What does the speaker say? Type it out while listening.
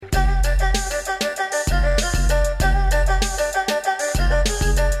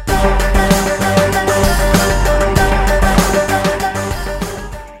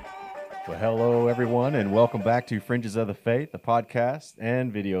back to Fringes of the Faith, the podcast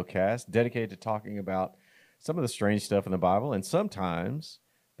and video cast dedicated to talking about some of the strange stuff in the Bible and sometimes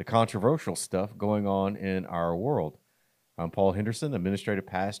the controversial stuff going on in our world. I'm Paul Henderson, administrative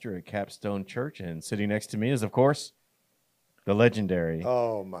pastor at Capstone Church, and sitting next to me is, of course, the legendary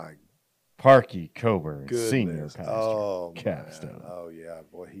Parkey Coburn, senior pastor, Capstone. Man. Oh, yeah.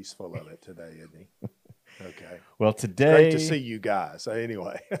 Boy, he's full of it today, isn't he? Okay. Well, today... It's great to see you guys.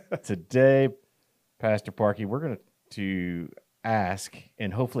 Anyway. Today, Pastor Parkey, we're going to ask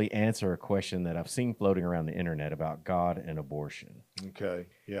and hopefully answer a question that I've seen floating around the internet about God and abortion. Okay.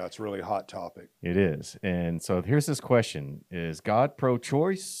 Yeah, it's a really hot topic. It is. And so here's this question. Is God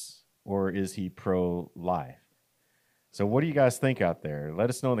pro-choice or is he pro-life? So what do you guys think out there? Let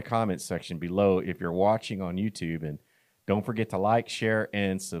us know in the comments section below if you're watching on YouTube. And don't forget to like, share,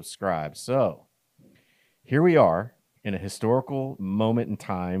 and subscribe. So here we are in a historical moment in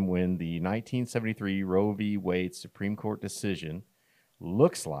time when the 1973 Roe v. Wade Supreme Court decision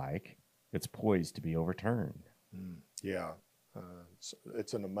looks like it's poised to be overturned. Yeah.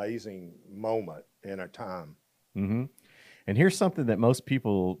 It's an amazing moment in our time. Mm-hmm. And here's something that most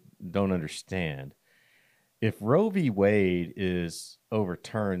people don't understand. If Roe v. Wade is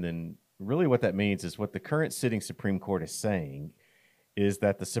overturned, then really what that means is what the current sitting Supreme Court is saying is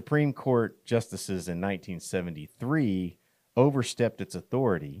that the Supreme Court justices in 1973 overstepped its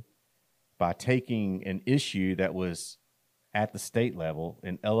authority by taking an issue that was at the state level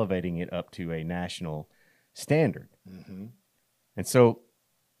and elevating it up to a national standard. Mm-hmm. And so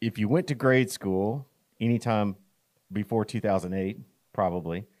if you went to grade school anytime before 2008,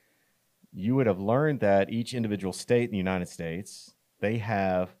 probably, you would have learned that each individual state in the United States, they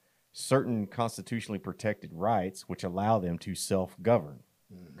have certain constitutionally protected rights which allow them to self-govern.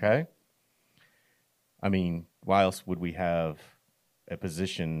 Mm-hmm. Okay? I mean, why else would we have a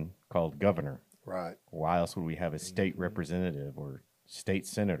position called governor? Right. Why else would we have a state representative or state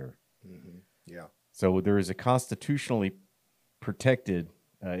senator? Mm-hmm. Yeah. So there is a constitutionally protected,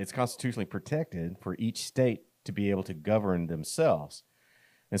 it's constitutionally protected for each state to be able to govern themselves.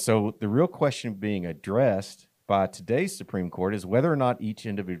 And so the real question being addressed by today's Supreme Court is whether or not each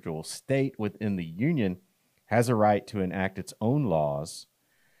individual state within the Union has a right to enact its own laws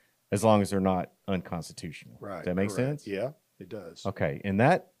as long as they're not unconstitutional. Right. Does that make sense? Yeah, it does. Okay. And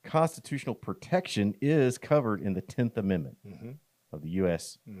that constitutional protection is covered in the 10th Amendment of the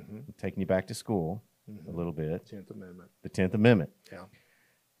U.S. I'm taking you back to school a little bit. 10th Amendment. The 10th Amendment. Yeah.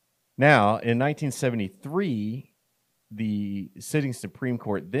 Now, in 1973, the sitting Supreme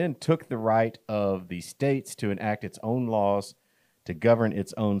Court then took the right of the states to enact its own laws to govern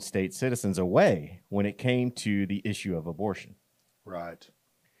its own state citizens away when it came to the issue of abortion. Right.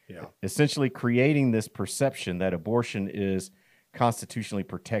 Yeah. Essentially creating this perception that abortion is constitutionally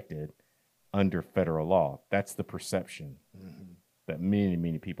protected under federal law. That's the perception that many,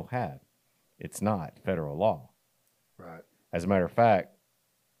 many people have. It's not federal law. Right. As a matter of fact,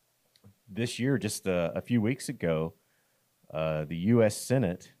 this year, just a few weeks ago, the U.S.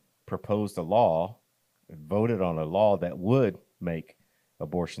 Senate proposed a law, voted on a law that would make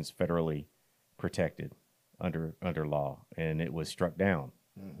abortions federally protected under law, and it was struck down.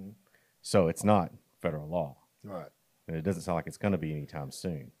 Mm-hmm. So it's not federal law. Right. And it doesn't sound like it's going to be anytime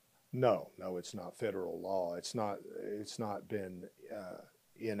soon. No, it's not federal law. It's not been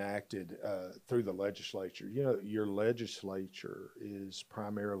enacted through the legislature. You know, your legislature is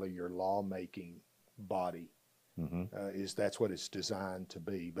primarily your lawmaking body. That's what it's designed to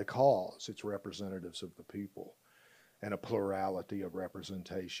be because it's representatives of the people and a plurality of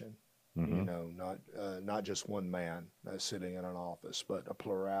representation. You know, not just one man sitting in an office, but a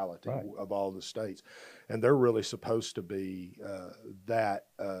plurality of all the states. And they're really supposed to be that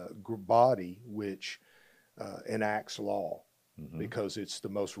body which enacts law because it's the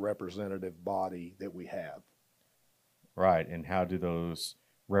most representative body that we have. Right. And how do those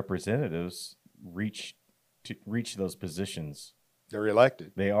representatives reach those positions? They're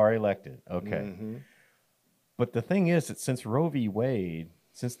elected. They are elected. Okay. But the thing is that since Roe v. Wade,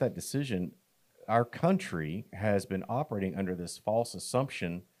 since that decision, our country has been operating under this false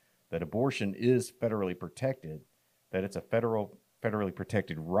assumption that abortion is federally protected, that it's a federally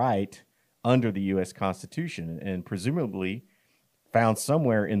protected right under the U.S. Constitution and presumably found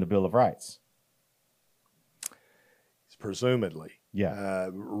somewhere in the Bill of Rights. Presumably. Yeah.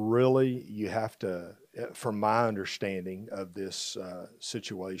 Really, you have to, from my understanding of this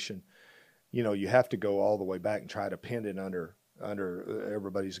situation, you know, you have to go all the way back and try to pin it under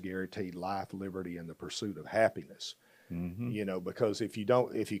everybody's guaranteed life, liberty, and the pursuit of happiness. You know, because if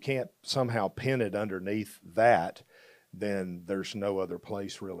you can't somehow pin it underneath that, then there's no other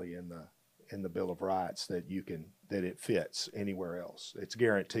place really in in the Bill of Rights that it fits anywhere else. It's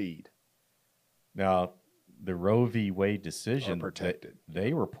guaranteed. Now, the Roe v. Wade decision, protected.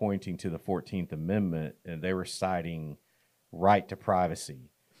 They were pointing to the 14th Amendment, and they were citing right to privacy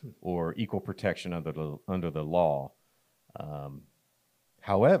or equal protection under the law.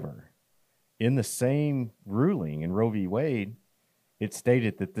 However, in the same ruling in Roe v. Wade, it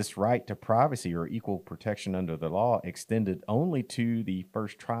stated that this right to privacy or equal protection under the law extended only to the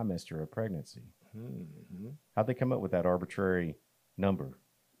first trimester of pregnancy. Mm-hmm. How'd they come up with that arbitrary number?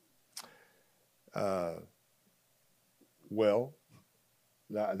 Well,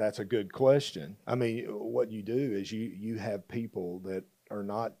 that's a good question. I mean, what you do is you have people that are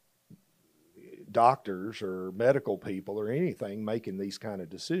not doctors or medical people or anything making these kind of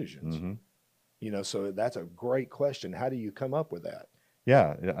decisions. Mm-hmm. You know, so that's a great question. How do you come up with that?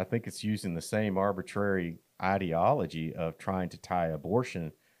 Yeah, I think it's using the same arbitrary ideology of trying to tie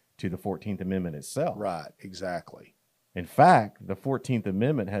abortion to the 14th Amendment itself. Right, exactly. In fact, the 14th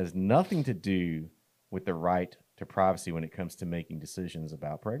Amendment has nothing to do with the right to privacy when it comes to making decisions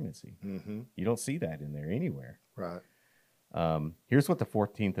about pregnancy. Mm-hmm. You don't see that in there anywhere. Right. Here's what the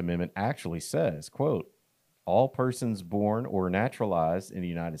 14th Amendment actually says, quote, all persons born or naturalized in the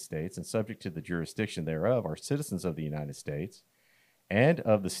United States and subject to the jurisdiction thereof are citizens of the United States and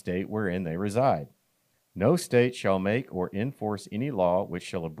of the state wherein they reside. No state shall make or enforce any law which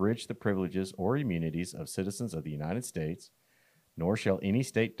shall abridge the privileges or immunities of citizens of the United States, nor shall any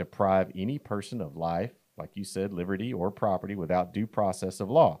state deprive any person of life, like you said, liberty or property without due process of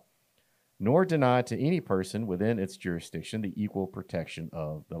law, nor deny to any person within its jurisdiction the equal protection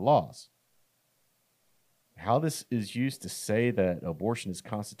of the laws. How this is used to say that abortion is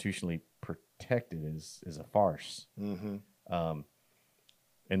constitutionally protected is a farce. Mm-hmm.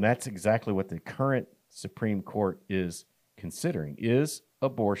 And that's exactly what the current Supreme Court is considering. Is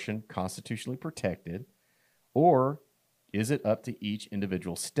abortion constitutionally protected, or is it up to each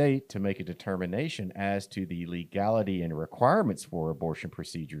individual state to make a determination as to the legality and requirements for abortion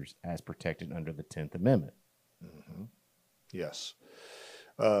procedures as protected under the 10th Amendment? Mm-hmm. Yes.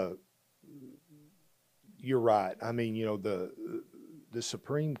 You're right. I mean, you know, the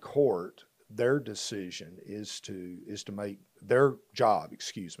Supreme Court, their decision is to make their job,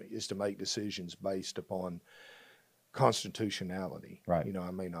 is to make decisions based upon constitutionality. Right. You know,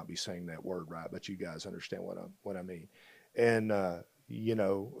 I may not be saying that word right, but you guys understand what I mean. And you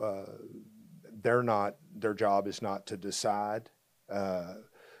know, their job is not to decide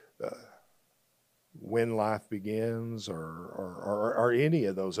when life begins or any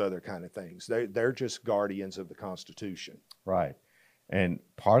of those other kind of things. They're just guardians of the Constitution. Right. And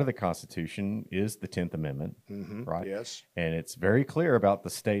part of the Constitution is the 10th Amendment, Mm-hmm. right? Yes. And it's very clear about the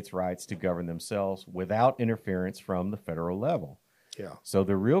states' rights to govern themselves without interference from the federal level. Yeah. So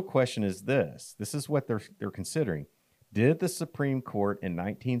the real question is this. This is what they're considering. Did the Supreme Court in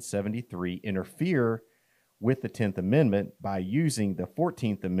 1973 interfere with the 10th Amendment by using the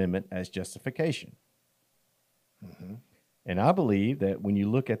 14th Amendment as justification? Mm-hmm. And I believe that when you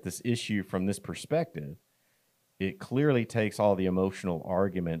look at this issue from this perspective, it clearly takes all the emotional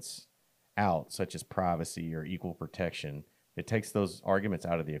arguments out, such as privacy or equal protection. It takes those arguments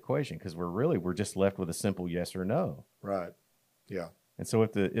out of the equation because we're just left with a simple yes or no. Right. Yeah. And so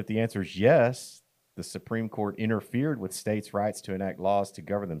if the answer is yes, the Supreme Court interfered with states' rights to enact laws to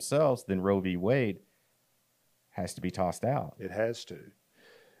govern themselves, then Roe v. Wade has to be tossed out. It has to.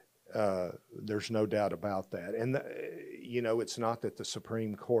 There's no doubt about that. And, you know, it's not that the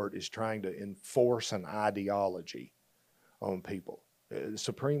Supreme Court is trying to enforce an ideology on people. The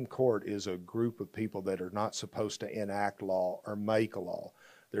Supreme Court is a group of people that are not supposed to enact law or make a law.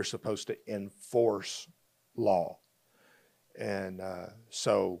 They're supposed to enforce law. And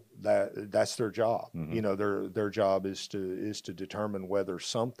so that's their job. Mm-hmm. You know, their job is to determine whether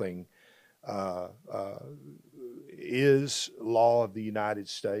something is law of the United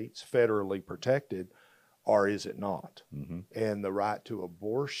States, federally protected, or is it not? Mm-hmm. And the right to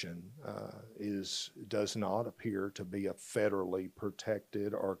abortion does not appear to be a federally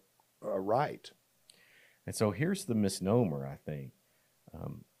protected or a right. And so here's the misnomer, I think,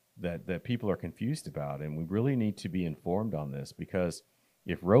 that people are confused about, and we really need to be informed on this, because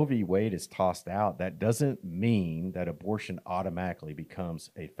if Roe v. Wade is tossed out, that doesn't mean that abortion automatically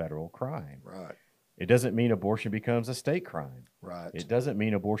becomes a federal crime. Right. It doesn't mean abortion becomes a state crime. Right. It doesn't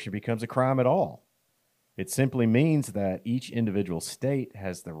mean abortion becomes a crime at all. It simply means that each individual state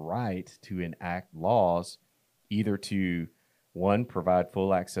has the right to enact laws either to, 1, provide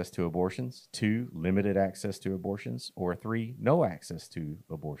full access to abortions, 2, limited access to abortions, or 3, no access to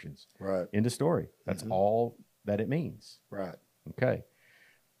abortions. Right. End of story. That's all that it means. Right. Okay.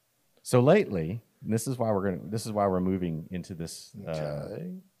 So lately, and this is why we're moving into this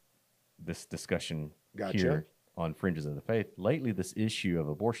Okay. this discussion Gotcha. here on Fringes of the Faith. Lately, this issue of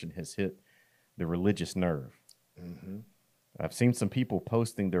abortion has hit the religious nerve. Mm-hmm. I've seen some people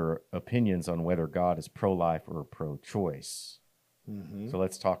posting their opinions on whether God is pro-life or pro-choice. Mm-hmm. So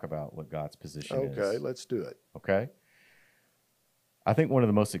let's talk about what God's position is. Okay, let's do it. Okay. I think one of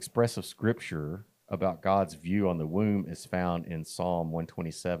the most expressive scripture about God's view on the womb is found in Psalm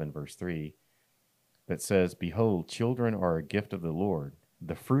 127, verse 3, that says, "Behold, children are a gift of the Lord.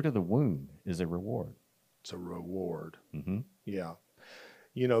 The fruit of the womb is a reward." It's a reward. Mm-hmm. Yeah.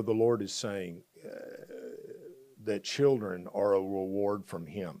 You know, the Lord is saying that children are a reward from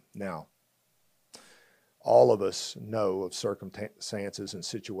Him. Now, all of us know of circumstances and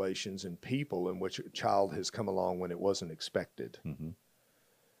situations and people in which a child has come along when it wasn't expected. Mm-hmm.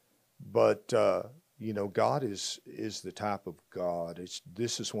 But, you know, God is the type of God.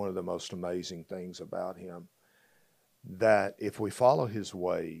 This is one of the most amazing things about Him, that if we follow His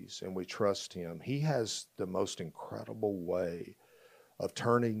ways and we trust Him, He has the most incredible way of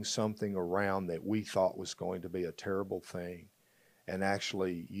turning something around that we thought was going to be a terrible thing and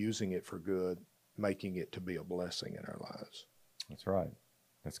actually using it for good, making it to be a blessing in our lives. That's right.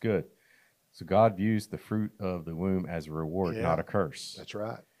 That's good. So God views the fruit of the womb as a reward, Yeah. not a curse. That's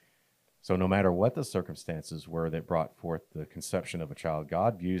right. So no matter what the circumstances were that brought forth the conception of a child,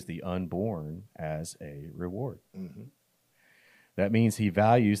 God views the unborn as a reward. Mm-hmm. That means He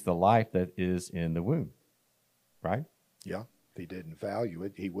values the life that is in the womb, right? Yeah. If He didn't value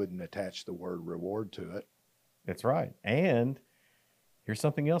it, He wouldn't attach the word reward to it. That's right. And here's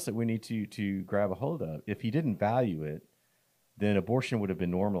something else that we need to grab a hold of. If He didn't value it, then abortion would have been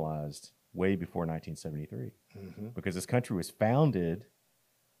normalized way before 1973, Mm-hmm. because this country was founded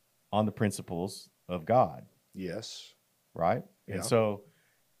on the principles of God, Yes. right? Yeah. And so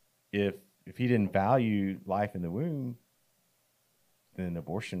if He didn't value life in the womb, then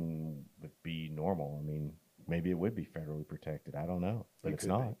abortion would be normal. I mean, maybe it would be federally protected. I don't know, but it's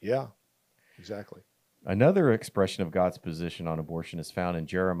not. Yeah, exactly. Another expression of God's position on abortion is found in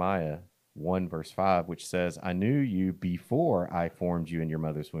Jeremiah 1, verse 5, which says, "I knew you before I formed you in your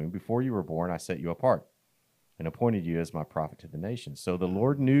mother's womb. Before you were born, I set you apart and appointed you as my prophet to the nations." So the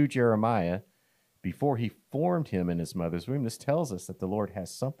Lord knew Jeremiah before He formed him in his mother's womb. This tells us that the Lord has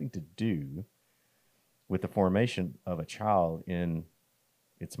something to do with the formation of a child in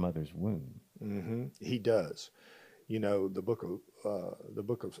its mother's womb. Mm-hmm. He does. You know, the book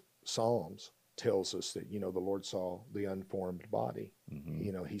of Psalms tells us that, you know, the Lord saw the unformed body. Mm-hmm.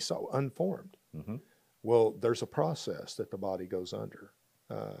 You know, He saw unformed. Mm-hmm. Well, there's a process that the body goes under.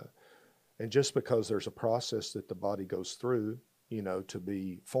 And just because there's a process that the body goes through, you know, to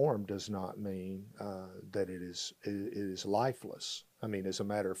be formed does not mean that it is lifeless. I mean, as a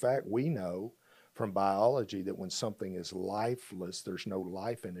matter of fact, we know from biology that when something is lifeless, there's no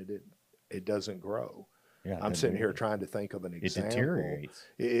life in it. It doesn't grow. Yeah, I'm sitting here trying to think of an it example. deteriorates.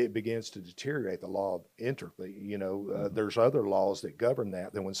 It begins to deteriorate. The law of entropy. You know, there's other laws that govern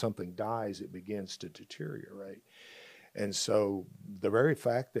that. Then when something dies, it begins to deteriorate. And so the very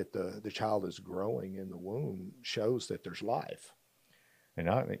fact that the child is growing in the womb shows that there's life. And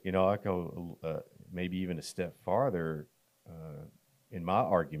I go maybe even a step farther in my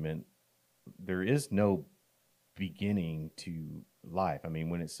argument. There is no beginning to life. I mean,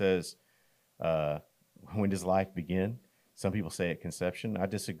 when it says, when does life begin? Some people say at conception. I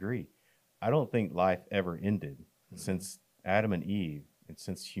disagree. I don't think life ever ended. Mm-hmm. Since Adam and Eve and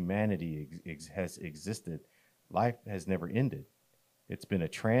since humanity has existed, life has never ended. It's been a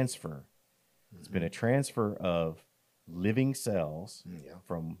transfer. Mm-hmm. It's been a transfer of living cells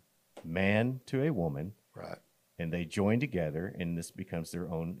from man to a woman. Right. And they join together, and this becomes their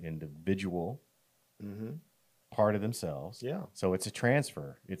own individual part of themselves. Yeah. So it's a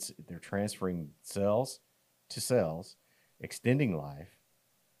transfer. They're transferring cells to cells, extending life,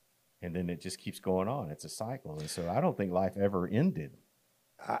 and then it just keeps going on. It's a cycle. And so I don't think life ever ended.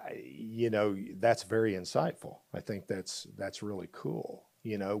 You know, that's very insightful. I think that's really cool.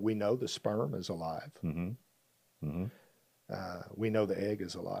 You know, we know the sperm is alive. Mm-hmm. Mm-hmm. We know the egg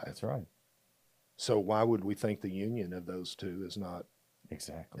is alive. That's right. So why would we think the union of those two is not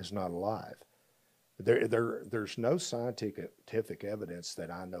alive? There's no scientific evidence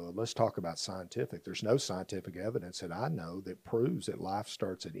that I know of. Let's talk about scientific. There's no scientific evidence that I know that proves that life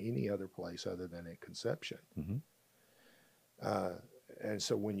starts at any other place other than at conception. Mm-hmm. And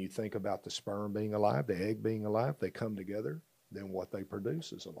so when you think about the sperm being alive, the egg being alive, they come together, then what they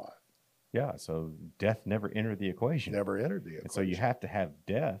produce is alive. Yeah, so death never entered the equation. Never entered the equation. And so you have to have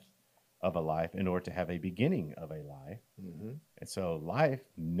death of a life in order to have a beginning of a life. Mm-hmm. And so life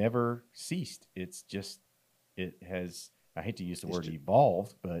never ceased. It's just, it has, I hate to use the word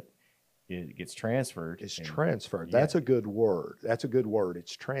evolved, but it gets transferred. It's transferred. Yeah. That's a good word. That's a good word.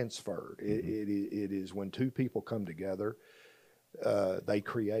 It's transferred. It is when two people come together, they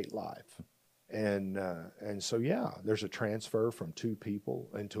create life. And so, yeah, there's a transfer from two people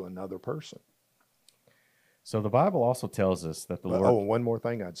into another person. So the Bible also tells us that the Lord. Oh, one more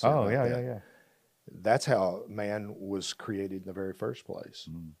thing I'd say. Oh, about yeah, that. yeah. That's how man was created in the very first place.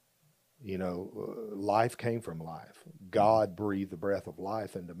 You know, life came from life. God breathed the breath of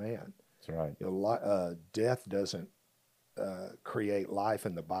life into man. That's right. You know, death doesn't create life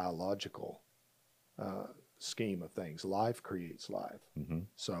in the biological scheme of things. Life creates life.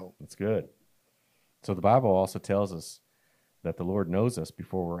 So that's good. So the Bible also tells us that the Lord knows us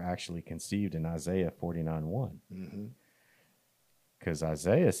before we're actually conceived in Isaiah 49:1. Because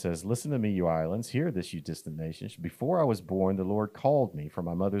Isaiah says, "Listen to me, you islands. Hear this, you distant nations. Before I was born, the Lord called me. From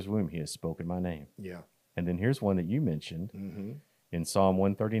my mother's womb, he has spoken my name." Yeah. And then here's one that you mentioned in Psalm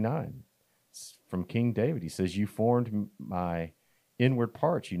 139. It's from King David. He says, "You formed my inward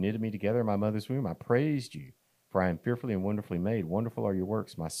parts. You knitted me together in my mother's womb. I praised you, for I am fearfully and wonderfully made. Wonderful are your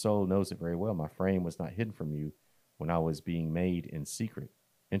works. My soul knows it very well. My frame was not hidden from you when I was being made in secret,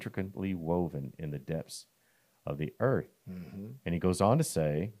 intricately woven in the depths of the earth." And he goes on to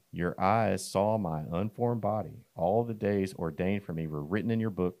say, "Your eyes saw my unformed body. All the days ordained for me were written in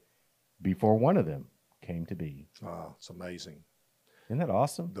your book before one of them came to be." Oh, it's amazing. Isn't that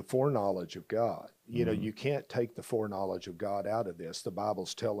awesome? The foreknowledge of God. You know, you can't take the foreknowledge of God out of this. The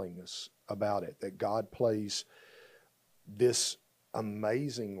Bible's telling us about it, that God plays this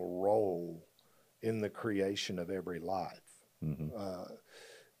amazing role in the creation of every life.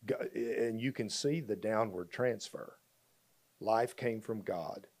 And you can see the downward transfer. Life came from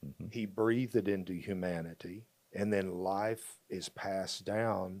God. He breathed it into humanity, and then life is passed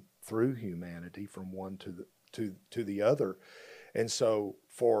down through humanity from one to the other. And so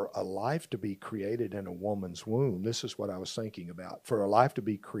for a life to be created in a woman's womb, this is what I was thinking about. For a life to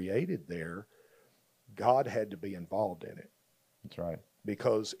be created there, God had to be involved in it. That's right.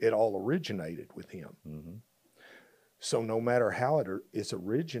 Because it all originated with him. So no matter how it is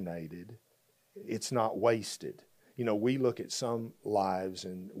originated, it's not wasted. You know, we look at some lives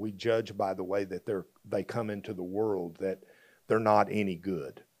and we judge by the way that they come into the world that they're not any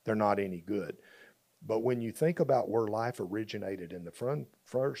good. They're not any good. But when you think about where life originated in the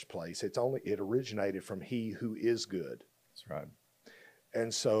first place, it originated from he who is good. That's right.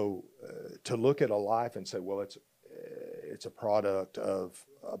 And so to look at a life and say, well, it's a product of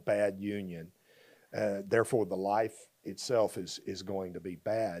a bad union, therefore the life itself is going to be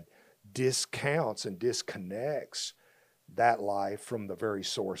bad, discounts and disconnects that life from the very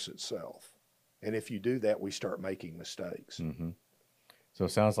source itself. And if you do that, we start making mistakes. So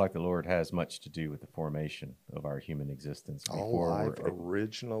it sounds like the Lord has much to do with the formation of our human existence. All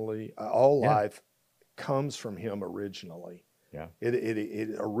life comes from him originally. Yeah.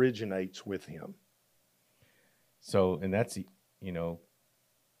 It originates with him. So, and that's, you know,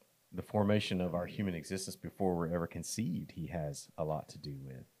 the formation of our human existence before we're ever conceived, he has a lot to do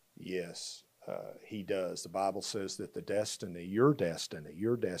with. Yes, he does. The Bible says that your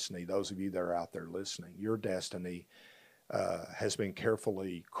destiny, those of you that are out there listening, your destiny has been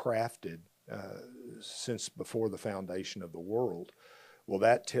carefully crafted since before the foundation of the world. Well,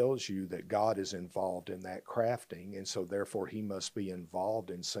 that tells you that God is involved in that crafting, and so therefore he must be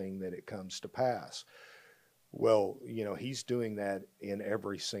involved in seeing that it comes to pass. Well, you know, he's doing that in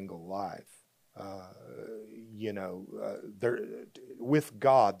every single life. With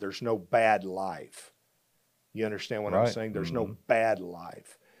God, there's no bad life. You understand what I'm saying? There's no bad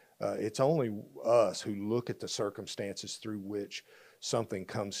life. It's only us who look at the circumstances through which something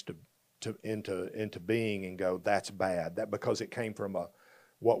comes into being and go, that's bad. That because it came from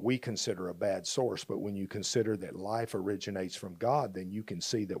what we consider a bad source. But when you consider that life originates from God, then you can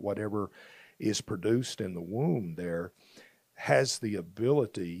see that whatever is produced in the womb there has the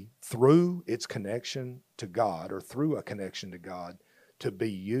ability, through its connection to God or through a connection to God, to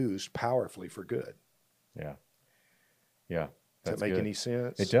be used powerfully for good. Yeah. Does that make any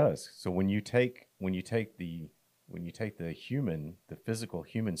sense? It does. So when you take the human, the physical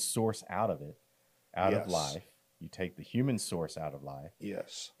human source out of it, of life, you take the human source out of life.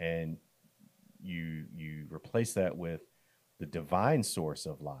 Yes. And you replace that with the divine source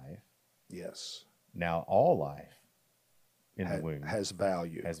of life. Yes. Now all life in the womb has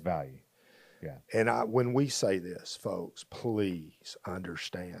value. Yeah. And when we say this, folks, please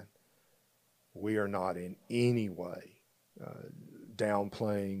understand, we are not in any way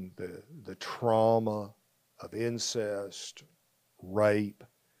downplaying the trauma of incest, rape,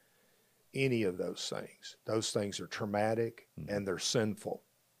 any of those things. Those things are traumatic and they're sinful.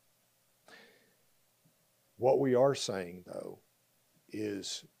 What we are saying, though,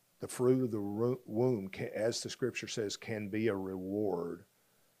 is the fruit of the womb, as the scripture says, can be a reward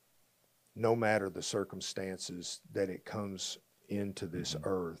no matter the circumstances that it comes into this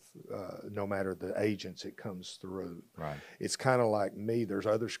earth, no matter the agents it comes through. Right. It's kind of like me. There's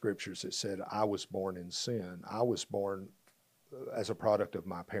other scriptures that said, I was born in sin. I was born as a product of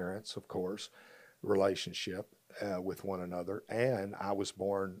my parents, of course, relationship with one another, and I was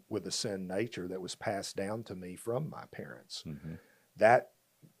born with a sin nature that was passed down to me from my parents. Mm-hmm. That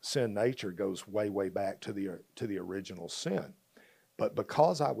sin nature goes way, way back to the original sin. But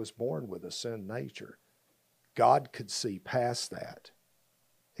because I was born with a sin nature, God could see past that,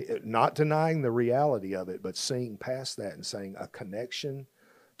 not denying the reality of it, but seeing past that and saying a connection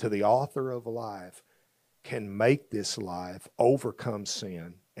to the author of life can make this life overcome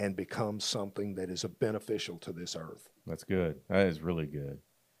sin and become something that is beneficial to this earth. That's good. That is really good.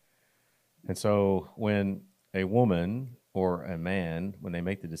 And so when a woman or a man, when they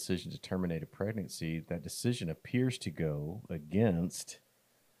make the decision to terminate a pregnancy, that decision appears to go against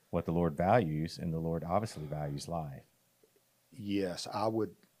what the Lord values, and the Lord obviously values life. Yes, I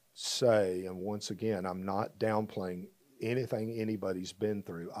would say, and once again, I'm not downplaying anything anybody's been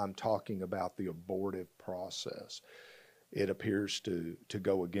through. I'm talking about the abortive process. It appears to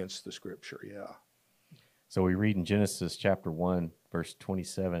go against the scripture, yeah. So we read in Genesis chapter 1, verse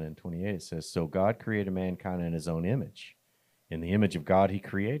 27 and 28, it says, So God created mankind in his own image. In the image of God he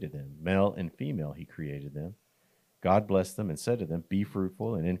created them. Male and female he created them. God blessed them and said to them, Be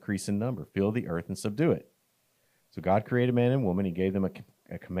fruitful and increase in number. Fill the earth and subdue it. So God created man and woman. He gave them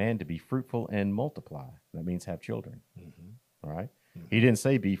a command to be fruitful and multiply. That means have children. Mm-hmm. All right? Mm-hmm. He didn't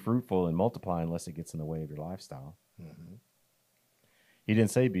say be fruitful and multiply unless it gets in the way of your lifestyle. Mm-hmm. He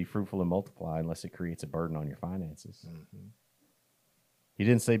didn't say be fruitful and multiply unless it creates a burden on your finances. Mm-hmm. He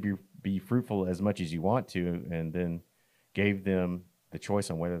didn't say be fruitful as much as you want to and then gave them the choice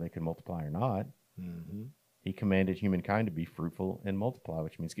on whether they could multiply or not. Mm-hmm. He commanded humankind to be fruitful and multiply,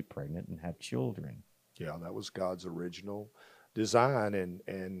 which means get pregnant and have children. Yeah, that was God's original design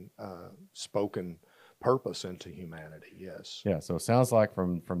and spoken purpose into humanity, yes. Yeah, so it sounds like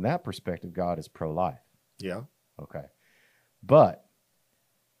from that perspective, God is pro-life. Yeah. Okay. But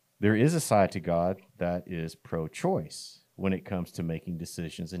there is a side to God that is pro-choice when it comes to making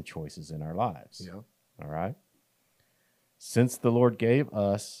decisions and choices in our lives. Yeah. All right? Since the Lord gave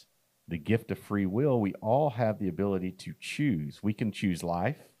us the gift of free will, we all have the ability to choose. We can choose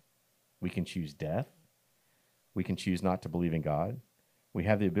life. We can choose death. We can choose not to believe in God. We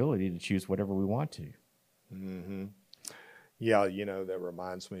have the ability to choose whatever we want to. Mm-hmm. Yeah, that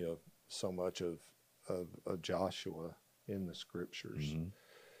reminds me of so much of Joshua in the scriptures.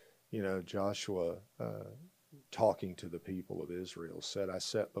 Mm-hmm. Joshua talking to the people of Israel said, I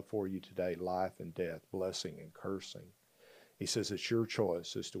set before you today life and death, blessing and cursing. He says, it's your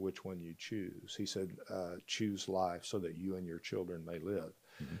choice as to which one you choose. He said, choose life so that you and your children may live.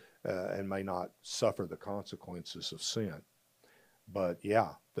 Mm-hmm. And may not suffer the consequences of sin. But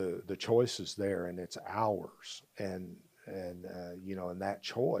yeah, the choice is there and it's ours. And that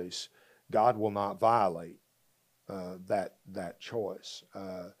choice, God will not violate that choice.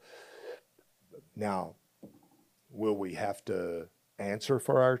 Now, will we have to answer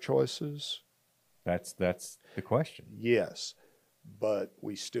for our choices? That's the question. Yes, but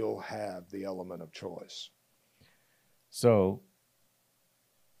we still have the element of choice. So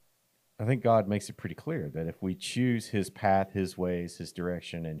I think God makes it pretty clear that if we choose his path, his ways, his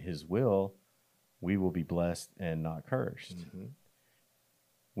direction, and his will, we will be blessed and not cursed. Mm-hmm.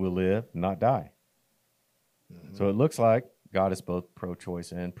 We'll live, not die. Mm-hmm. So it looks like God is both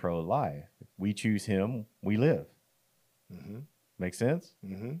pro-choice and pro-life. If we choose him, we live. Mm-hmm. Make sense?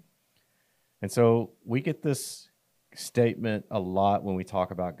 Mm-hmm. And so we get this statement a lot when we talk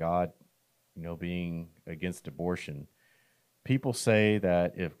about God, being against abortion. People say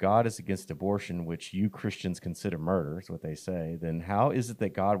that if God is against abortion, which you Christians consider murder, is what they say, then how is it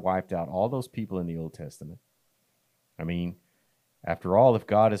that God wiped out all those people in the Old Testament? I mean, after all, if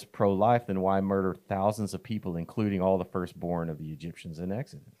God is pro-life, then why murder thousands of people, including all the firstborn of the Egyptians in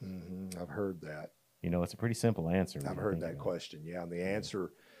Exodus? Mm-hmm. I've heard that. It's a pretty simple answer. I've heard that question, yeah. And the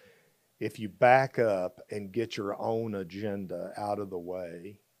answer, if you back up and get your own agenda out of the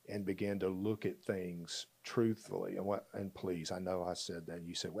way and begin to look at things truthfully, and please, I know I said that,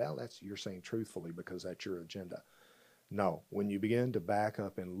 you said, well, you're saying truthfully because that's your agenda. No, when you begin to back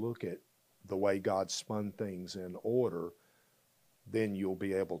up and look at the way God spun things in order, then you'll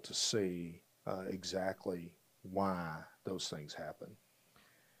be able to see exactly why those things happen.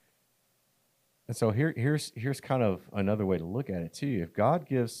 And so here's kind of another way to look at it too. If God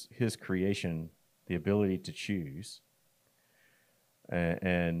gives his creation the ability to choose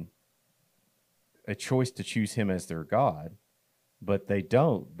and a choice to choose him as their God, but they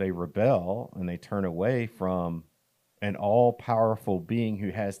don't, they rebel and they turn away from an all-powerful being who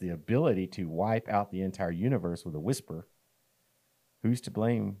has the ability to wipe out the entire universe with a whisper, who's to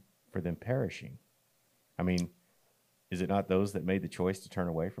blame for them perishing? I mean, is it not those that made the choice to turn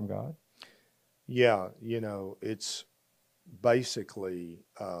away from God? Yeah, it's basically,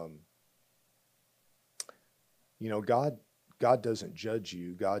 God doesn't judge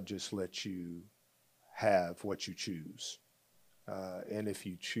you. God just lets you have what you choose. And if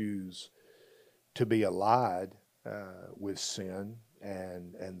you choose to be allied with sin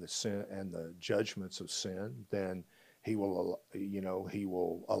and the sin and the judgments of sin, then he will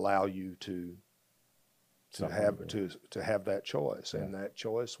allow you to have that choice. Yeah. And that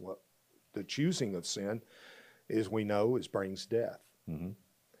choice, the choosing of sin, as we know, brings death,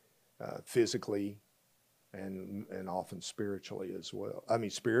 physically and often spiritually as well. I mean,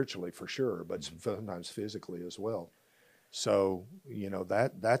 spiritually for sure, but sometimes physically as well. So,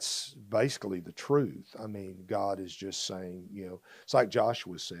 that's basically the truth. I mean, God is just saying, it's like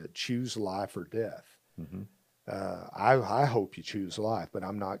Joshua said, choose life or death. I hope you choose life, but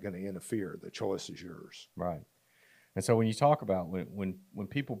I'm not going to interfere. The choice is yours. Right. And so when you talk about when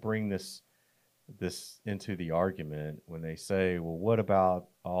people bring this into the argument, when they say, well, what about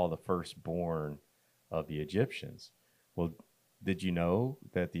all the firstborn of the Egyptians? Well, did you know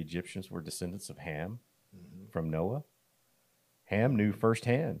that the Egyptians were descendants of Ham from Noah? Ham knew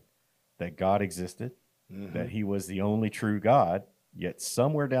firsthand that God existed, that he was the only true God, yet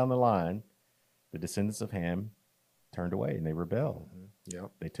somewhere down the line, the descendants of Ham turned away and they rebelled.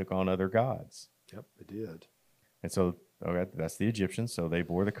 Yep. They took on other gods. Yep, they did. And so that's the Egyptians. So they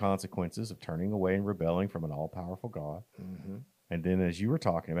bore the consequences of turning away and rebelling from an all-powerful God. And then as you were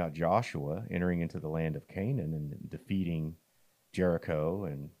talking about Joshua entering into the land of Canaan and defeating Jericho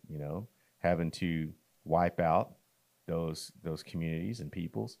and, having to wipe out those communities and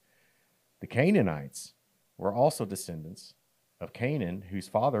peoples, the Canaanites were also descendants of Canaan, whose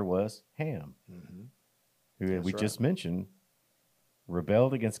father was Ham, who we just mentioned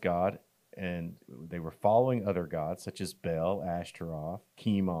rebelled against God, and they were following other gods such as Baal, Ashtaroth,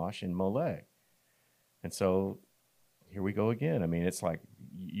 Chemosh, and Molech. And so here we go again. I mean, it's like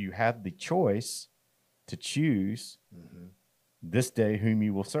you have the choice to choose this day whom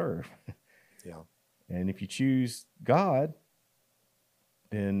you will serve. Yeah. And if you choose God,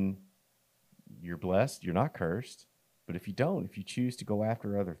 then you're blessed, you're not cursed. But if you don't, if you choose to go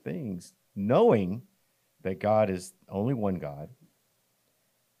after other things, knowing that God is only one God,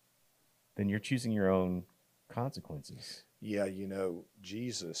 then you're choosing your own consequences. Yeah,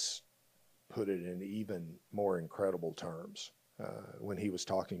 Jesus put it in even more incredible terms when he was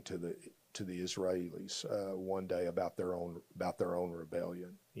talking to the Israelis one day about their own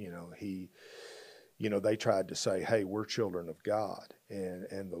rebellion. They tried to say, "Hey, we're children of God,"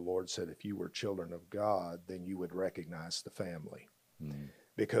 and the Lord said, "If you were children of God, then you would recognize the family."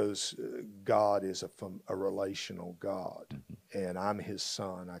 Because God is a relational God, and I'm his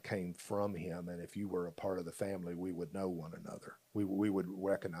son. I came from him, and if you were a part of the family, we would know one another. We would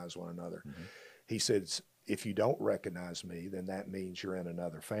recognize one another. He said, if you don't recognize me, then that means you're in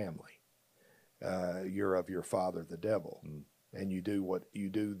another family. You're of your father, the devil, and you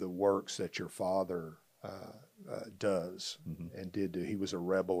do the works that your father does and did do. He was a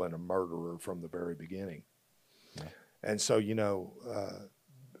rebel and a murderer from the very beginning. Yeah. And so,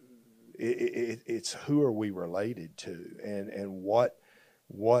 it's who are we related to, and what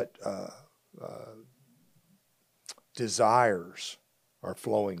desires are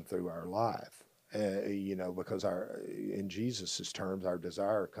flowing through our life. Because in Jesus's terms, our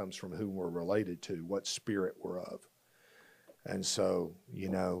desire comes from whom we're related to, what spirit we're of. And so,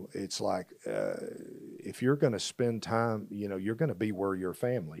 it's like if you're going to spend time, you're going to be where your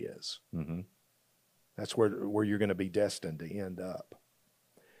family is. That's where you're going to be destined to end up.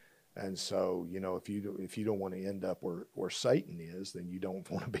 And so, if you don't want to end up where Satan is, then you don't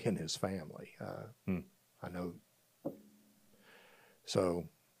want to be in his family. I know. So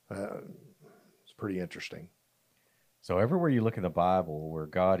it's pretty interesting. So everywhere you look in the Bible where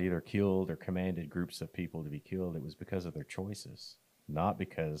God either killed or commanded groups of people to be killed, it was because of their choices, not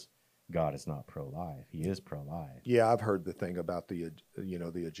because God is not pro-life. He is pro-life. Yeah, I've heard the thing about the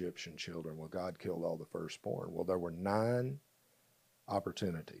Egyptian children. Well, God killed all the firstborn. Well, there were 9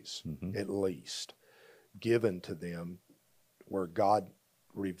 opportunities, Mm-hmm. at least, given to them where God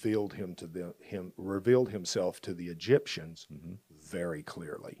revealed himself to the Egyptians Mm-hmm. very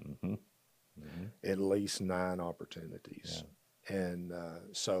clearly. Mm-hmm. Mm-hmm. At least 9 opportunities. Yeah. And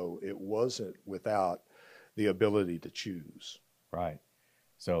so it wasn't without the ability to choose. Right.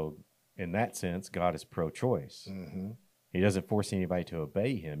 So in that sense, God is pro-choice. Mm-hmm. He doesn't force anybody to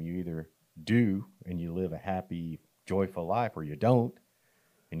obey him. You either do and you live a happy, joyful life, or you don't,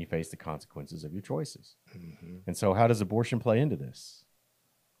 and you face the consequences of your choices. Mm-hmm. And so how does abortion play into this?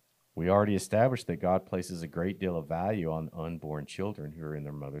 We already established that God places a great deal of value on unborn children who are in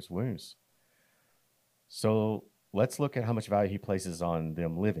their mother's wombs. So let's look at how much value he places on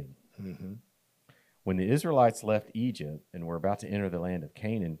them living. Mm-hmm. When the Israelites left Egypt and were about to enter the land of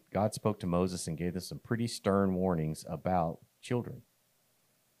Canaan, God spoke to Moses and gave them some pretty stern warnings about children.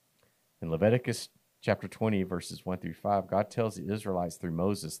 In Leviticus chapter 20, verses 1 through 5, God tells the Israelites through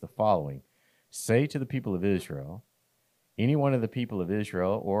Moses the following: "Say to the people of Israel, any one of the people of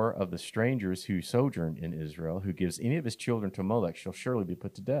Israel or of the strangers who sojourn in Israel who gives any of his children to Molech shall surely be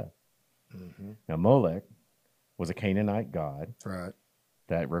put to death." Mm-hmm. Now, Molech was a Canaanite god Right.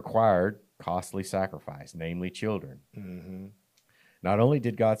 that required costly sacrifice, namely children. Mm-hmm. Not only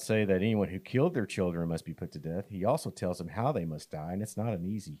did God say that anyone who killed their children must be put to death, he also tells them how they must die, and it's not an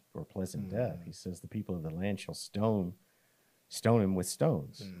easy or pleasant death. He says the people of the land shall stone him with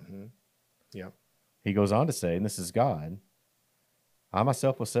stones. Mm-hmm. Yeah. He goes on to say, and this is God, "I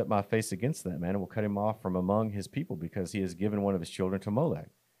myself will set my face against that man and will cut him off from among his people, because he has given one of his children to Molech,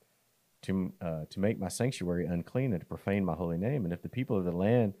 to make my sanctuary unclean and to profane my holy name. And if the people of the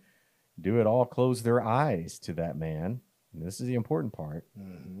land do at all close their eyes to that man," and this is the important part,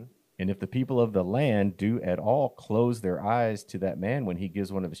 Mm-hmm. "and if the people of the land do at all close their eyes to that man when he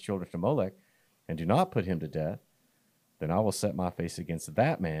gives one of his children to Molech, and do not put him to death, then I will set my face against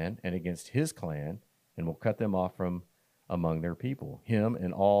that man and against his clan, and will cut them off from among their people, him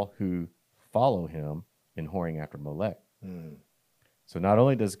and all who follow him in whoring after Molech." Mm. So not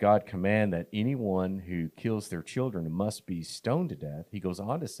only does God command that anyone who kills their children must be stoned to death, he goes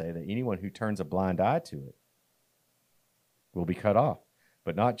on to say that anyone who turns a blind eye to it will be cut off.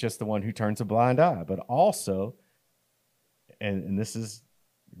 But not just the one who turns a blind eye, but also, and this is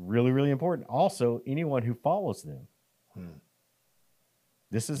really, really important, also anyone who follows them.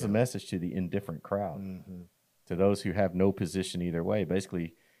 This is a message to the indifferent crowd, to those who have no position either way.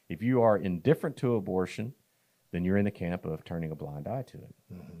 Basically, if you are indifferent to abortion, then you're in the camp of turning a blind eye to it.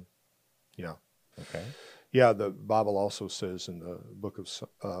 Mm-hmm. Yeah. Okay. Yeah, the Bible also says in the book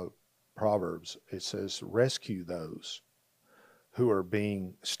of Proverbs, it says, rescue those who are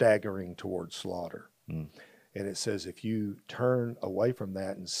being staggering towards slaughter. Mm. And it says, if you turn away from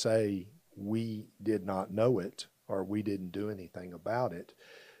that and say, we did not know it, or we didn't do anything about it,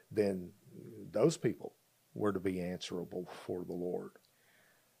 then those people were to be answerable for the Lord.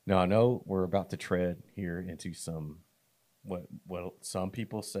 Now, I know we're about to tread here into some, what some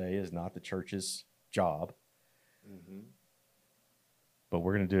people say is not the church's job, but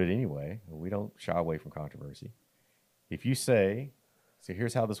we're going to do it anyway. We don't shy away from controversy. If you say, so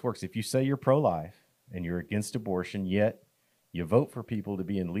here's how this works. If you say you're pro-life and you're against abortion, yet you vote for people to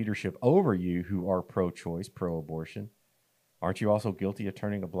be in leadership over you who are pro-choice, pro-abortion, aren't you also guilty of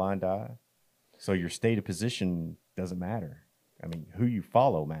turning a blind eye? So your stated position doesn't matter. I mean, who you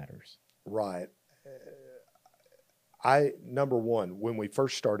follow matters. Right. Number one, when we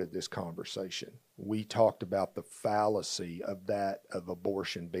first started this conversation, we talked about the fallacy of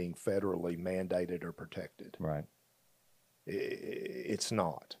abortion being federally mandated or protected. Right. It's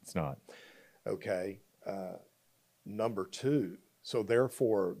not. It's not. Okay. Number two, so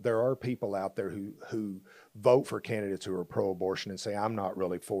therefore there are people out there who vote for candidates who are pro-abortion and say, I'm not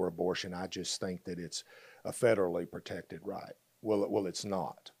really for abortion. I just think that it's a federally protected right. Well, it's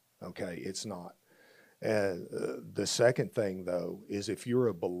not. Okay, it's not. And the second thing, though, is if you're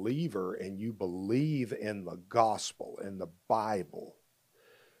a believer and you believe in the gospel and the Bible,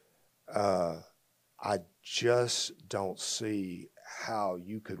 I just don't see how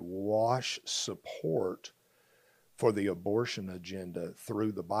you could wash support for the abortion agenda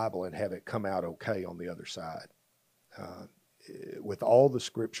through the Bible and have it come out okay on the other side. With all the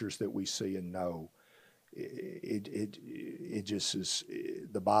scriptures that we see and know, it just is.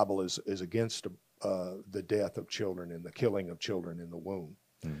 The Bible is against the death of children and the killing of children in the womb,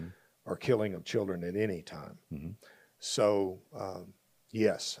 or killing of children at any time. So,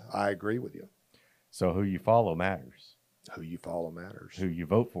 yes, I agree with you. So who you follow matters. Who you follow matters. Who you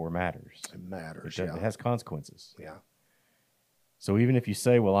vote for matters. It matters. It has consequences. Yeah. So even if you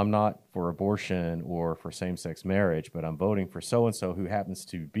say, well, I'm not for abortion or for same-sex marriage, but I'm voting for so-and-so who happens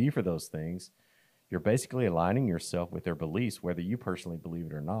to be for those things, you're basically aligning yourself with their beliefs, whether you personally believe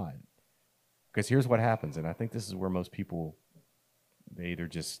it or not. Because here's what happens, and I think this is where most people, they either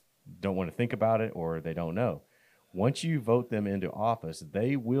just don't want to think about it or they don't know. Once you vote them into office,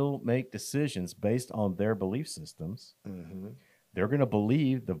 they will make decisions based on their belief systems. Mm-hmm. They're going to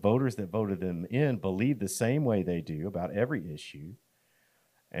believe, the voters that voted them in believe the same way they do about every issue.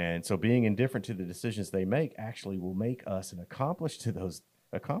 And so being indifferent to the decisions they make actually will make us an accomplices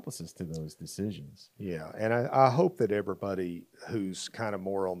to those decisions. Yeah, and I hope that everybody who's kind of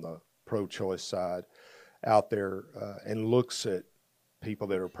more on the pro-choice side out there and looks at people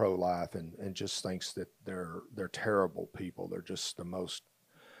that are pro-life and just thinks that they're terrible people. They're just the most,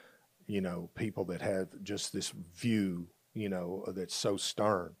 people that have just this view, that's so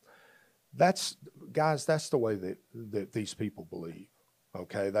stern. That's the way that these people believe.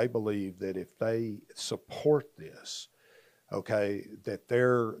 Okay, they believe that if they support this, okay, that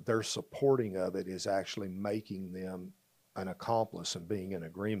their supporting of it is actually making them an accomplice and being in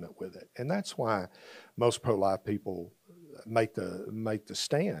agreement with it. And that's why most pro-life people make the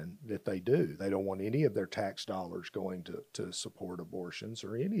stand that they do. They don't want any of their tax dollars going to support abortions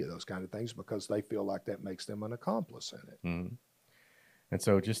or any of those kind of things because they feel like that makes them an accomplice in it. Mm-hmm. And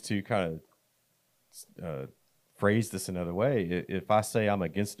so just to kind of phrase this another way, if I say I'm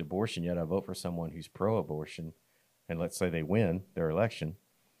against abortion, yet I vote for someone who's pro-abortion, and let's say they win their election,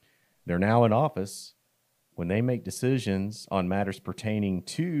 they're now in office. When they make decisions on matters pertaining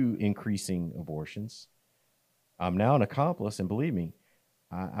to increasing abortions, I'm now an accomplice, and believe me,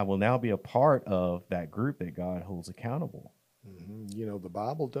 I will now be a part of that group that God holds accountable. Mm-hmm. The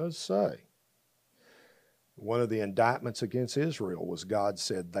Bible does say one of the indictments against Israel was God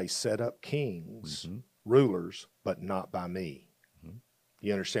said they set up kings, mm-hmm. rulers, but not by me. Mm-hmm.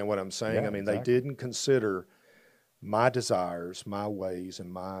 You understand what I'm saying? Yeah, I mean, exactly. They didn't consider my desires, my ways,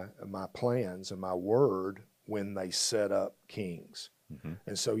 and my plans and my word when they set up kings. Mm-hmm.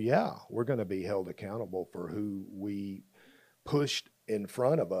 And so, yeah, we're going to be held accountable for who we pushed in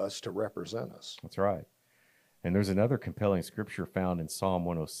front of us to represent us. That's right. And there's another compelling scripture found in Psalm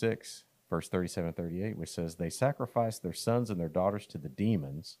 106, verse 37-38, which says, they sacrificed their sons and their daughters to the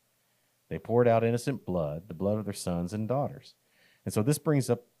demons. They poured out innocent blood, the blood of their sons and daughters. And so this brings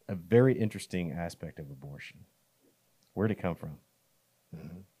up a very interesting aspect of abortion. Where did it come from?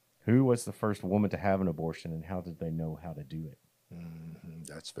 Mm-hmm. Who was the first woman to have an abortion, and how did they know how to do it? Mm-hmm.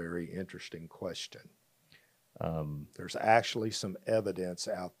 That's a very interesting question. There's actually some evidence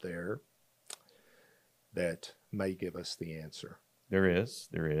out there that may give us the answer. There is.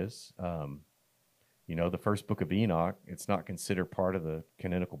 The first book of Enoch, it's not considered part of the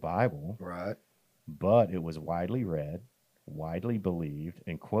canonical Bible. Right. But it was widely read, widely believed,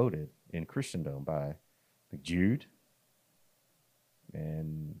 and quoted in Christendom by Jude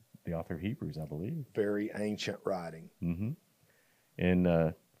and the author of Hebrews, I believe. Very ancient writing. Mm-hmm.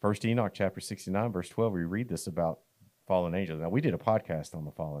 In 1 Enoch chapter 69, verse 12, we read this about fallen angels. Now, we did a podcast on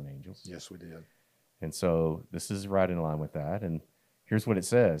the fallen angels. Yes, we did. And so this is right in line with that. And here's what it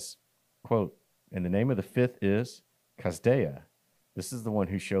says, quote, and the name of the fifth is Kasdea. This is the one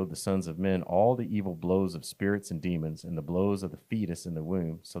who showed the sons of men all the evil blows of spirits and demons and the blows of the fetus in the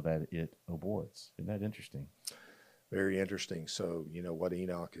womb so that it aborts. Isn't that interesting? Very interesting. So, what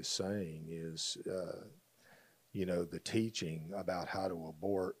Enoch is saying is, the teaching about how to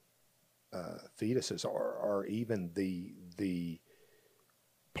abort fetuses or even the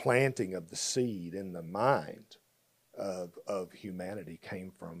planting of the seed in the mind of humanity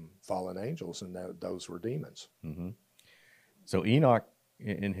came from fallen angels, and those were demons. Mm-hmm. So Enoch,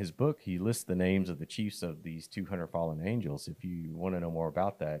 in his book, he lists the names of the chiefs of these 200 fallen angels. If you want to know more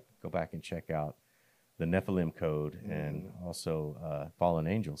about that, go back and check out the Nephilim Code and also fallen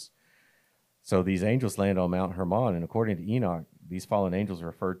angels. So these angels land on Mount Hermon, and according to Enoch, these fallen angels are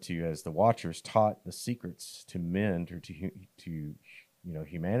referred to as the Watchers, taught the secrets to men or to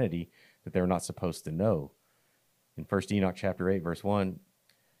humanity that they're not supposed to know. In 1 Enoch chapter 8, verse 1,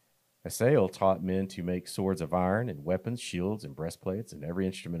 Asael taught men to make swords of iron and weapons, shields, and breastplates, and every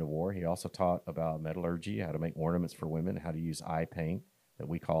instrument of war. He also taught about metallurgy, how to make ornaments for women, how to use eye paint that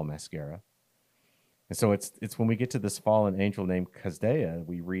we call mascara. And so it's when we get to this fallen angel named Kasdea,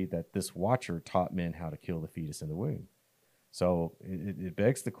 we read that this watcher taught men how to kill the fetus in the womb. So it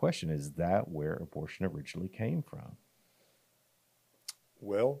begs the question, is that where abortion originally came from?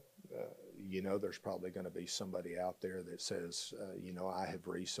 Well, there's probably going to be somebody out there that says, I have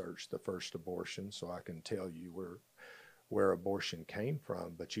researched the first abortion, so I can tell you where abortion came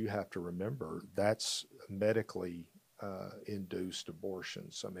from. But you have to remember that's medically induced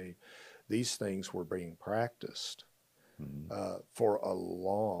abortions. I mean, these things were being practiced Mm-hmm. for a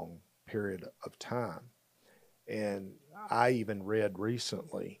long period of time. And I even read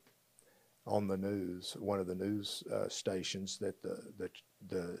recently on the news, one of the news stations, that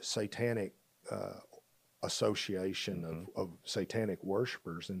the Satanic Association Mm-hmm. of Satanic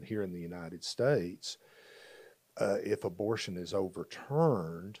worshipers here in the United States, if abortion is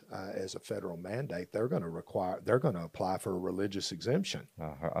overturned as a federal mandate, they're going to apply for a religious exemption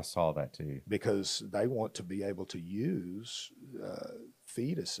I saw that too. because they want to be able to use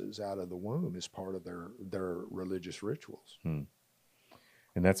fetuses out of the womb as part of their religious rituals. Hmm.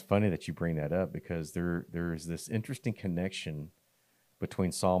 And that's funny that you bring that up because there's this interesting connection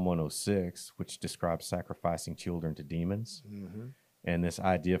between Psalm 106, which describes sacrificing children to demons, Mm-hmm. and this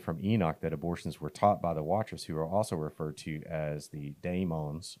idea from Enoch that abortions were taught by the Watchers, who are also referred to as the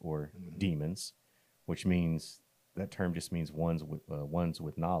daemons or Mm-hmm. demons, which means that term just means ones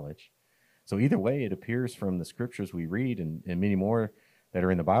with knowledge. So either way, it appears from the scriptures we read and many more that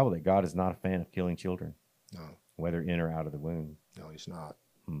are in the Bible that God is not a fan of killing children, No, whether in or out of the womb. no, he's not.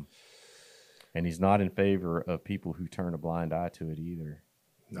 Hmm. And he's not in favor of people who turn a blind eye to it either.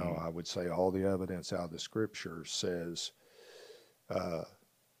 No, I would say all the evidence out of the scripture says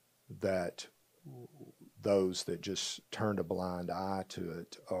that those that just turned a blind eye to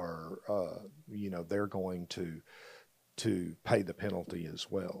it are, they're going to pay the penalty as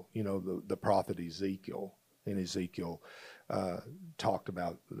well. You know, the prophet Ezekiel talked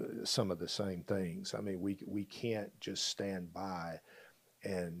about some of the same things. I mean, we can't just stand by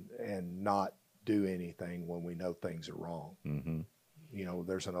and not do anything when we know things are wrong. Mm-hmm. You know,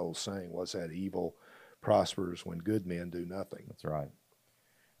 there's an old saying, what's that? Evil prospers when good men do nothing. That's right.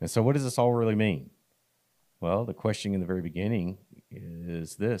 And so what does this all really mean? Well, the question in the very beginning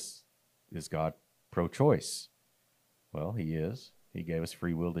is this: is God pro-choice? Well, he is. He gave us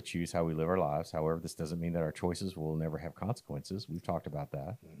free will to choose how we live our lives. However, this doesn't mean that our choices will never have consequences. We've talked about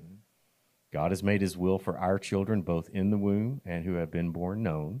that. Mm-hmm. God has made his will for our children, both in the womb and who have been born,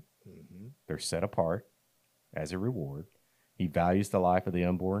 known. Mm-hmm. They're set apart as a reward. He values the life of the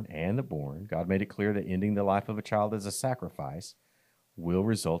unborn and the born. God made it clear that ending the life of a child as a sacrifice will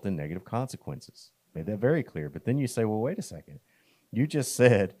result in negative consequences. Made that very clear. But then you say, well, wait a second. You just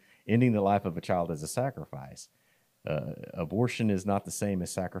said ending the life of a child as a sacrifice. Abortion is not the same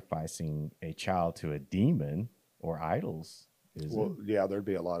as sacrificing a child to a demon or idols, is it? Yeah, there'd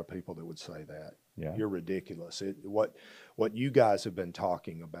be a lot of people that would say that. Yeah. You're ridiculous. What you guys have been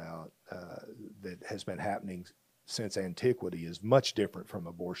talking about that has been happening since antiquity is much different from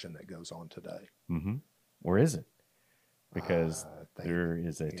abortion that goes on today. Mm-hmm. Or is it? Because there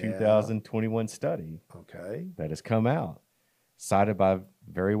is a 2021 study that has come out, cited by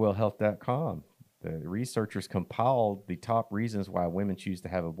verywellhealth.com. The researchers compiled the top reasons why women choose to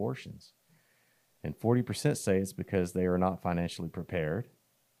have abortions. And 40% say it's because they are not financially prepared.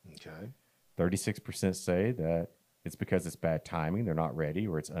 Okay. 36% say that it's because it's bad timing, they're not ready,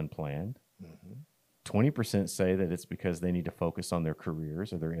 or it's unplanned. Mm-hmm. 20% say that it's because they need to focus on their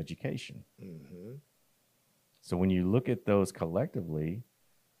careers or their education. Mm-hmm. So when you look at those collectively,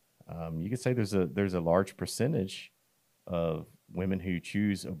 you could say there's a large percentage of women who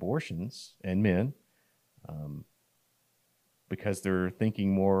choose abortions and men because they're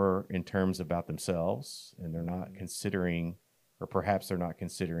thinking more in terms about themselves and they're not considering, or perhaps they're not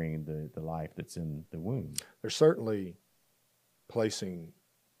considering the life that's in the womb. They're certainly placing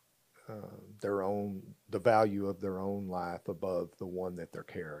the value of their own life above the one that they're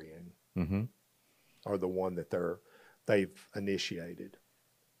carrying. Mm-hmm. Or the one that they've initiated.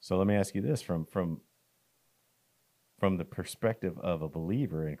 So let me ask you this: from the perspective of a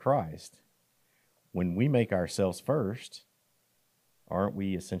believer in Christ, when we make ourselves first, aren't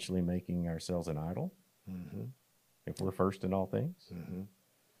we essentially making ourselves an idol? Mm-hmm. If we're first in all things? Mm-hmm.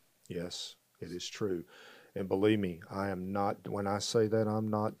 Yes, it is true. And believe me, I am not, when I say that,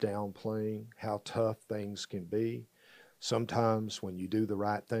 I'm not downplaying how tough things can be. Sometimes when you do the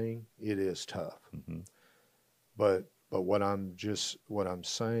right thing, it is tough. Mm-hmm. But what I'm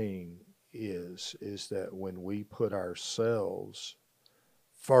saying is that when we put ourselves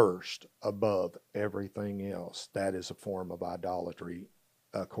first above everything else, that is a form of idolatry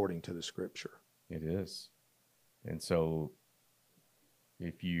according to the scripture. It is. And so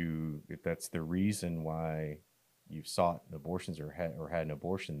if that's the reason why you've sought abortions or had an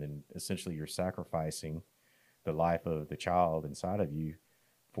abortion, then essentially you're sacrificing the life of the child inside of you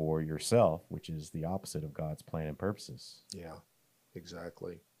for yourself, which is the opposite of God's plan and purposes. Yeah,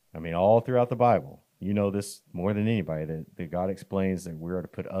 exactly. I mean, all throughout the Bible, you know this more than anybody, that God explains that we are to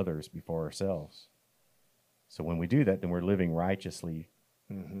put others before ourselves. So when we do that, then we're living righteously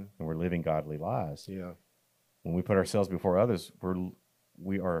Mm-hmm. and we're living godly lives. Yeah. When we put ourselves before others, we're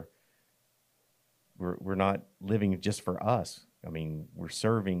not living just for us. I mean, we're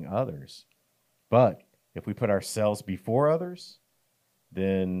serving others. But if we put ourselves before others,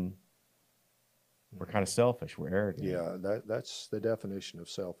 then we're kind of selfish. We're arrogant. Yeah, that's the definition of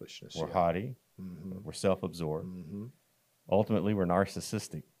selfishness. We're Yeah. haughty. Mm-hmm. We're self-absorbed. Mm-hmm. Ultimately, we're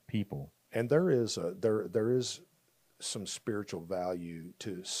narcissistic people. And there is some spiritual value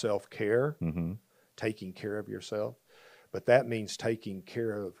to self-care, Mm-hmm. taking care of yourself, but that means taking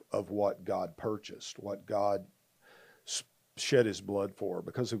care of what God purchased, what God shed his blood for.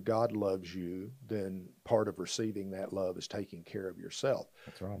 Because if God loves you, then part of receiving that love is taking care of yourself.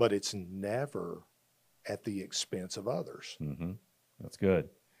 That's right. But it's never at the expense of others. Mm-hmm. That's good.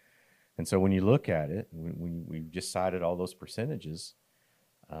 And so when you look at it, we just cited all those percentages,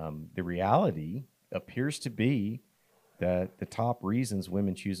 the reality appears to be that the top reasons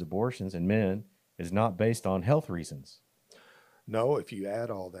women choose abortions and men is not based on health reasons. No, if you add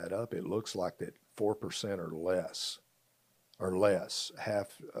all that up, it looks like that 4% or less,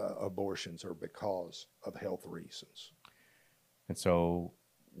 half abortions are because of health reasons. And so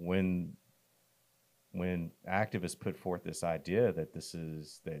when activists put forth this idea that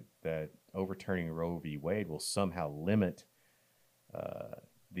that overturning Roe v. Wade will somehow limit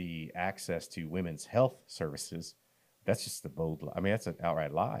the access to women's health services, that's just a bold lie. I mean, that's an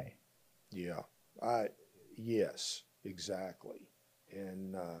outright lie. Yeah, yes, exactly,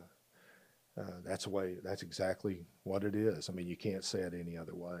 and that's exactly what it is. I mean, you can't say it any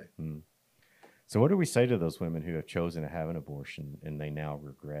other way. So what do we say to those women who have chosen to have an abortion and they now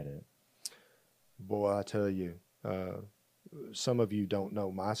regret it? Boy, I tell you, some of you don't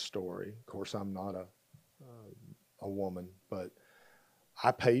know my story. Of course, I'm not a woman, but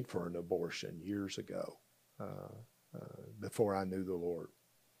I paid for an abortion years ago, before I knew the Lord.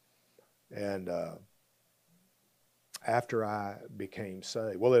 And after I became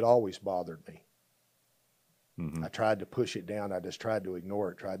saved, well, it always bothered me. Mm-hmm. I tried to push it down. I just tried to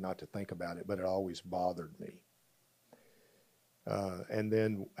ignore it, tried not to think about it, but it always bothered me. And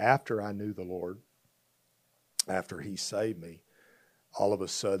then after I knew the Lord, after he saved me, all of a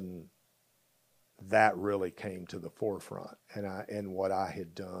sudden that really came to the forefront, and what I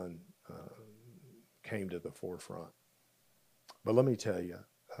had done came to the forefront. But let me tell you,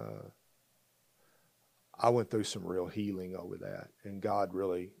 I went through some real healing over that, and God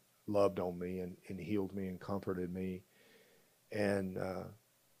really loved on me and healed me and comforted me. And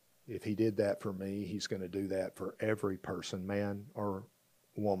if he did that for me, he's going to do that for every person, man or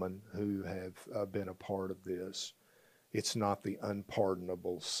woman, who have been a part of this. It's not the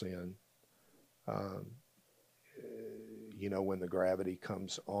unpardonable sin. You know, when the gravity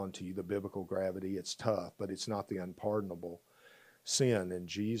comes onto you, the biblical gravity, it's tough, but it's not the unpardonable sin. And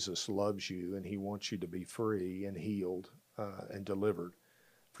Jesus loves you, and he wants you to be free and healed and delivered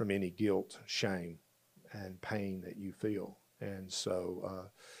from any guilt, shame, and pain that you feel. And so,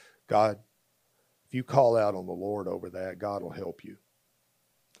 God, if you call out on the Lord over that, God will help you,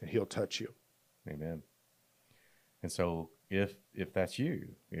 and he'll touch you. Amen. And so if that's you,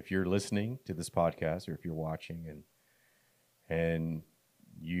 if you're listening to this podcast, or if you're watching and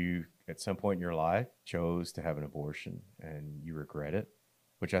you at some point in your life chose to have an abortion and you regret it,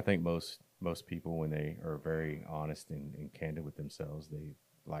 which I think most people, when they are very honest and candid with themselves, they,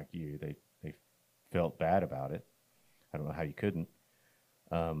 like you, they felt bad about it. I don't know how you couldn't.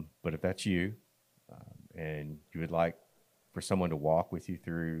 But if that's you, and you would like for someone to walk with you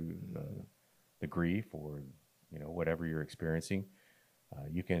through the grief, or whatever you're experiencing,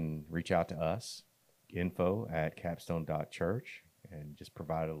 you can reach out to us, info@capstone.church, and just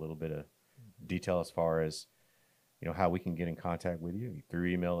provide a little bit of detail as far as how we can get in contact with you. Through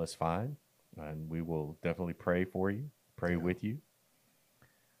email is fine, and we will definitely pray for you, pray with you.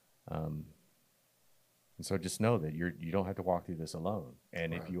 And so just know that you don't have to walk through this alone.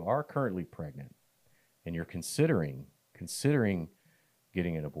 And Right. if you are currently pregnant and you're considering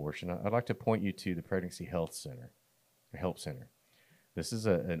getting an abortion, I'd like to point you to the Pregnancy Help Center. This is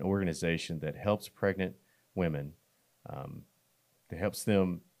an organization that helps pregnant women, that helps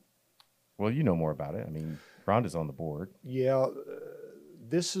them. Well, you know more about it. I mean, Rhonda's on the board. Yeah,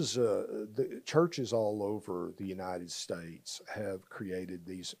 this is the churches all over the United States have created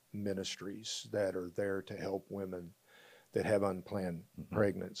these ministries that are there to help women that have unplanned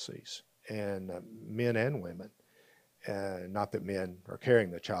pregnancies, and men and women. Not that men are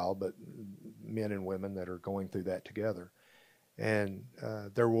carrying the child, but men and women that are going through that together. And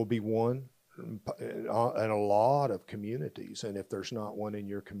there will be one in a lot of communities. And if there's not one in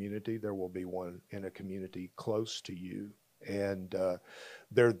your community, there will be one in a community close to you. And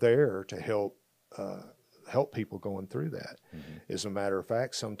they're there to help people going through that. Mm-hmm. As a matter of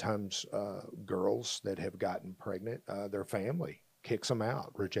fact, sometimes girls that have gotten pregnant, their family kicks them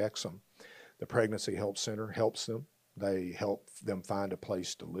out, rejects them. The Pregnancy Help Center helps them. They help them find a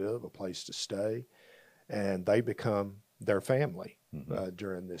place to live, a place to stay, and they become their family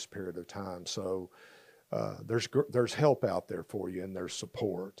during this period of time. So there's help out there for you, and there's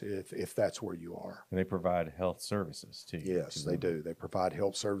support if that's where you are. And they provide health services too. Yes, they do. They provide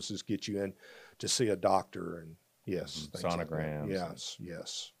health services, get you in to see a doctor, and yes, sonograms.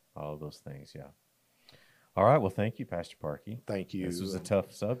 Yes. All of those things, yeah. All right, well, thank you, Pastor Parkey. Thank you. This was a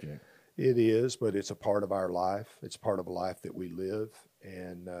tough subject. It is, but it's a part of our life. It's part of a life that we live,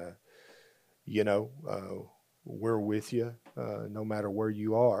 and we're with you no matter where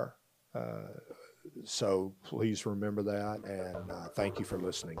you are. So please remember that, and thank you for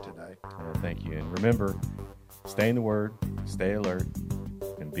listening today. Thank you. And remember, stay in the Word, stay alert,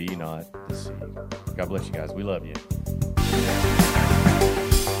 and be not deceived. God bless you guys. We love you.